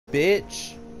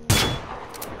bitch.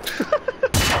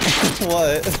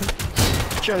 What?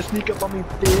 Trying to sneak up on me,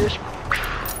 bitch.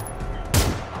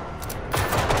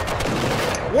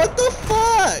 What the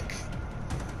fuck?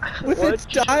 With What? its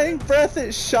dying breath,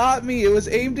 it shot me. It was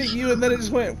aimed at you, and then it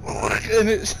just went, and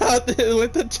it shot. It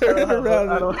went to turn it around.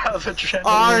 I don't have a adrenaline.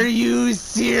 Are you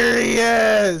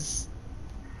serious?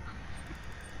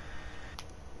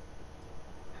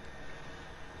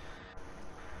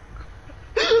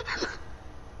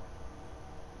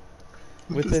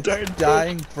 With its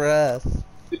dying breath.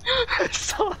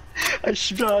 I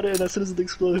shot it, and as soon as it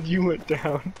exploded, you went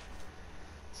down.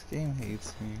 This game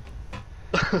hates me.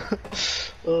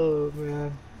 Oh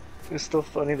man. It's still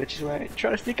funny that you might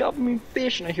try to sneak up on me,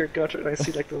 bitch, and I hear gutter, and I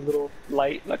see like the little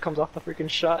light that comes off the freaking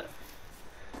shot.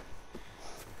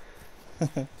 We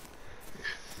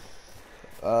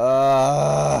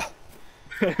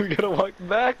gotta walk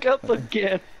back up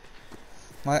again.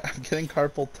 I'm getting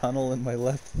carpal tunnel in my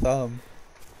left thumb.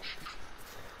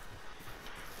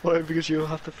 Why? Because you'll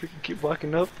have to freaking keep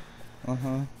walking up?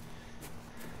 Uh-huh.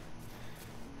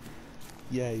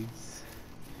 Yikes.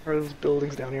 Or those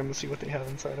buildings down here, I'm gonna see what they have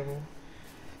inside of them.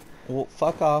 Well,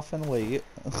 fuck off and wait.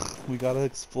 We gotta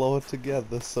explode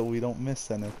together so we don't miss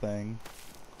anything.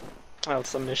 Oh,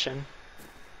 it's a mission.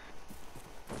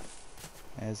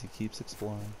 As he keeps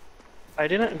exploring. I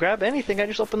didn't grab anything, I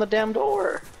just opened the damn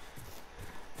door.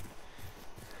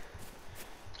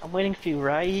 I'm waiting for you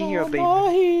right here, baby.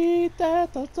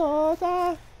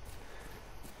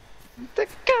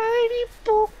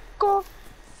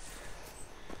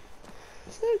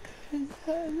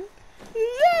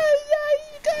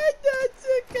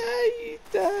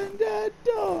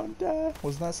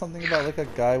 Wasn't that something about like a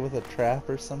guy with a trap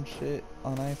or some shit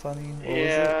on iFunny? What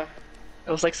yeah.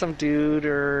 It was like some dude,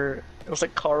 or it was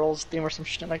like Carl's theme or some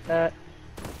shit like that.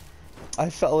 I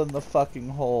fell in the fucking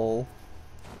hole.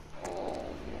 Oh,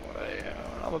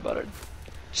 I'm about to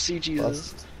see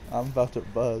Jesus. Bust. I'm about to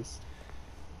buzz.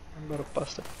 I'm about to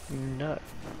bust a nut.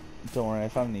 Don't worry, I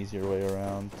found an easier way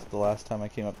around. The last time I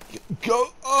came up, go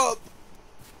up!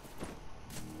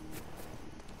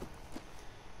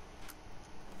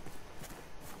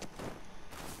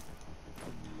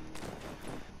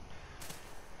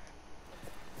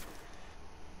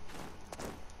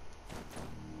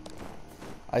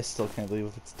 I still can't believe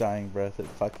with its dying breath it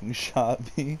fucking shot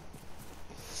me.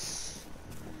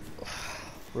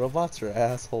 Robots are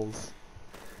assholes.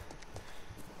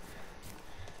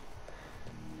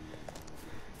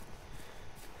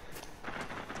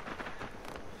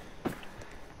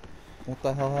 What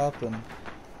the hell happened?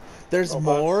 There's Robots.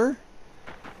 more?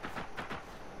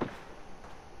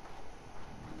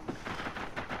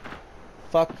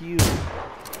 Fuck you.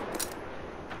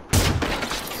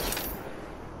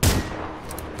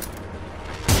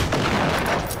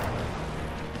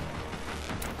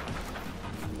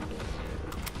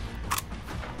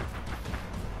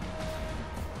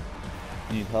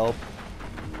 Need help?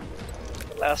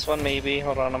 Last one maybe.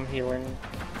 Hold on, I'm healing.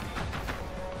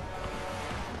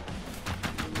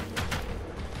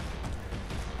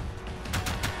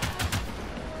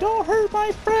 Don't hurt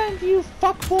my friend, you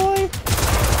fuckboy!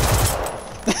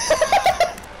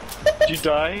 Did you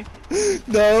die?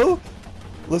 No!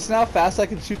 Listen how fast I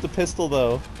can shoot the pistol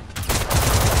though.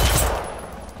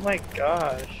 Oh my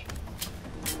gosh.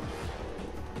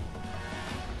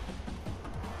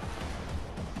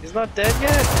 He's not dead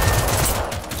yet?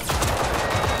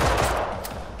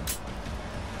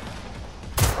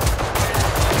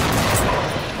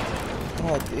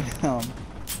 God damn.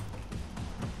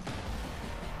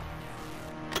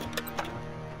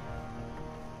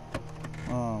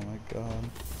 Oh my god.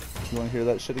 You wanna hear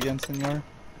that shit again, senor?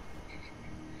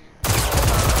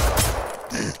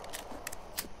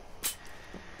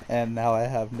 And now I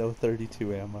have no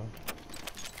 32 ammo.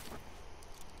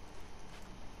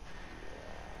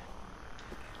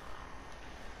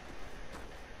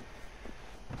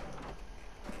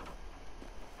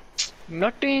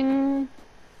 Nothing.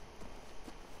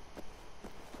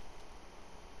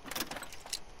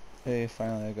 Hey,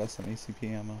 finally I got some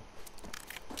ACP ammo.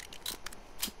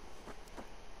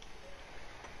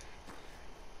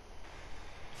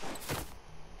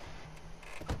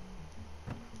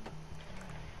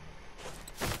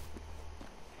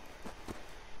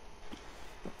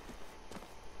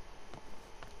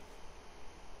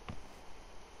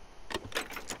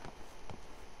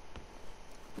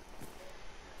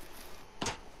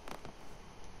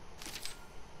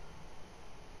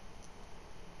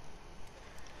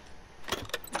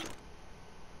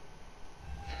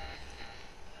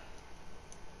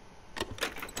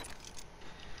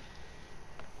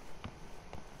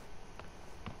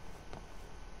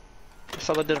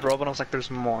 saw the dead robot and I was like,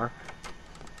 there's more.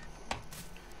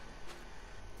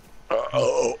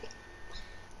 Oh.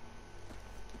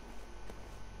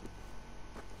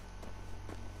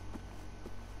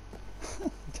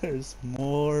 There's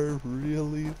more,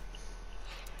 really?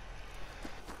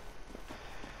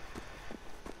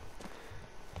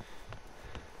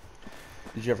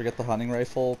 Did you ever get the hunting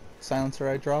rifle silencer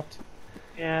I dropped?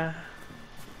 Yeah.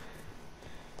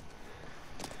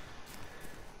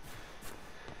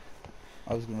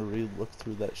 I was gonna re-look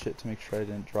through that shit to make sure I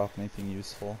didn't drop anything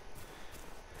useful.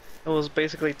 It was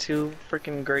basically 2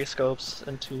 freaking gray scopes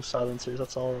and 2 silencers,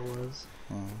 that's all it was.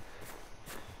 Oh.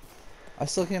 I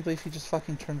still can't believe he just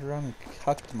fucking turned around and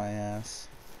cucked my ass.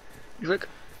 He's like,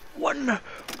 1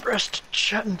 rest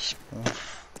chance. Oh.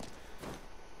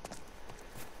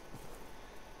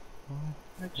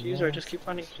 Jeez, I just keep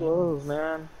finding clothes,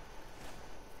 man.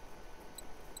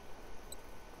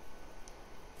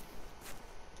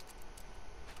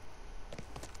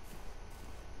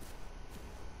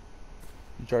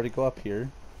 Did you already go up here?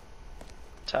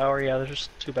 Tower, yeah, there's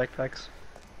just 2 backpacks.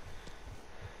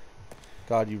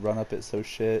 God, you run up it so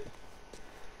shit.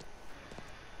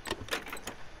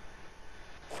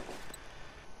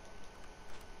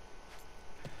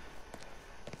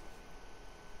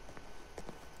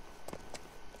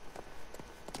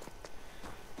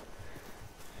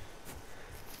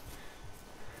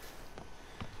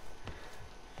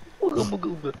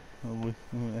 We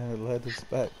led us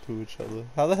back to each other.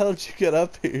 How the hell did you get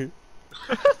up here?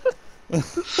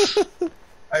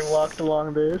 I walked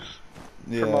along this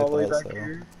Yeah, from all the way I back thought so.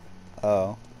 here.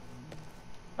 Oh.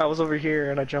 I was over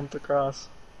here and I jumped across.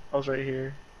 I was right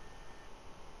here.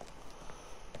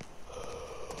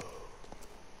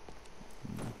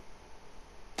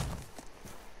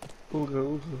 Ooga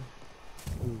ooga.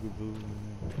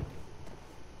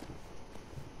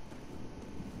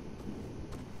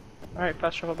 Alright,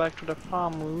 fast travel back to the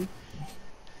farm, dude.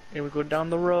 Here we go down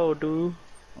the road, dude.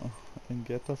 Oh, and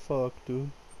get the fuck,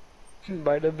 dude.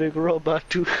 By the big robot,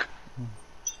 dude.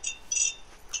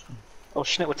 Oh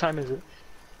shit, what time is it?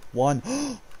 1.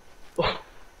 Oh.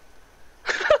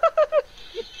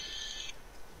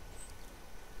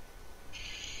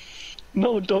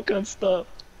 No, don't can't stop.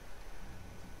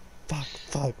 Fuck,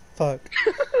 fuck, fuck.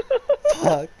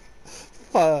 Fuck.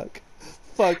 Fuck.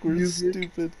 Fuck, we're Music.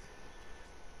 stupid.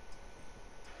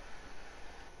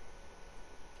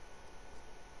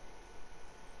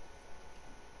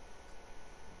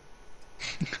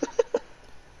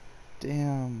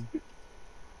 Damn.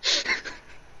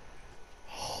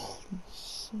 Holy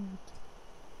shit.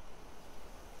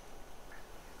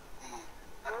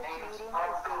 This meeting is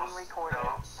being recorded.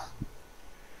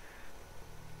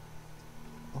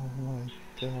 Oh my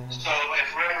god. So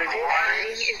if remember the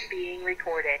meeting is being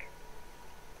recorded.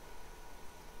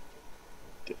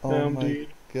 Oh Damn, my dude.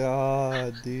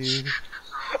 god, dude.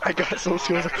 I got so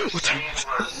scared. I was like, what time is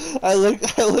it? I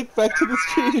look back to the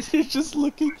screen and you're just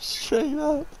looking straight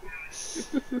up.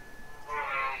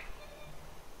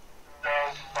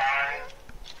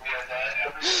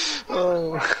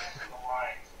 Oh.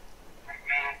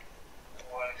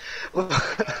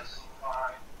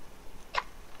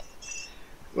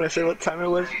 When I said what time it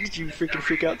was, did you freaking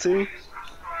freak out too?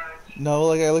 No,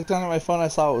 like I looked down at my phone, I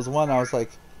saw it was 1, I was like,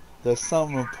 there's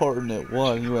something important at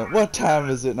 1. You went, what time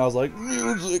is it? And I was like,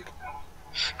 music.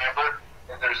 Remember,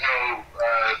 and there's no,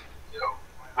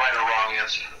 right or wrong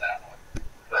answer to that one.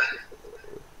 But,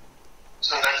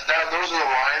 so those are the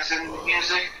lines in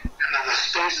music, and then the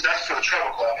spaces, that's for the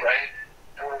treble clef, right?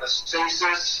 And then the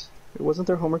spaces, Wasn't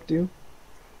there homework due?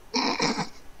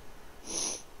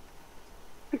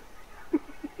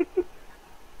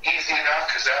 easy enough,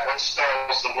 because that one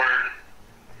spells the word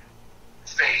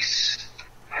face.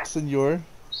 Senor,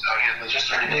 So, yeah,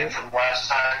 just a review from last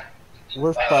time.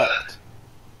 we're fucked.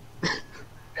 And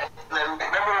then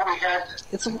remember we had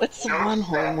It's one notes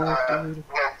homework, that, dude. we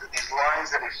had these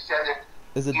lines that we said it.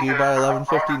 Is it due by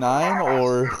 11:59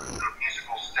 or?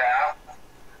 Musical staff.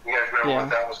 You guys remember Yeah. what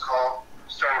that was called?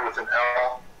 Started with an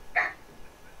L.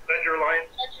 Ledger line.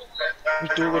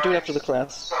 We'll do it after the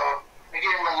class. So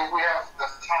again, like, we have the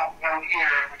top note here,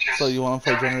 which is. So you want to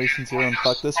play Generation Zero and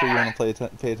fuck this, or you want to play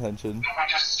pay attention? If we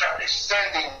just start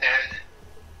extending it,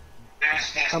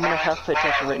 there's these I'm gonna lines have to pay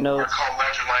attention right now. are called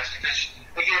ledger lines because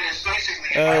again, it's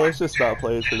basically. Let's just stop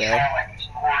playing for now. Like these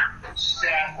core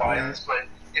staff lines, but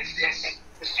it's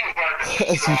too hard to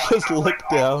As you just look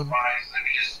down. We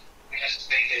just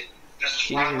make it just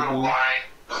one Jesus. little line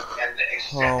and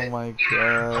extend Oh it. my Either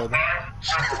god. above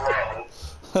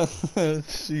or below.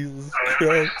 Jesus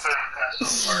Christ.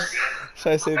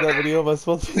 Should I save that video? Am I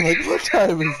supposed to be like, what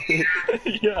time is it?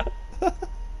 Yeah. One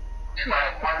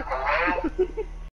below know.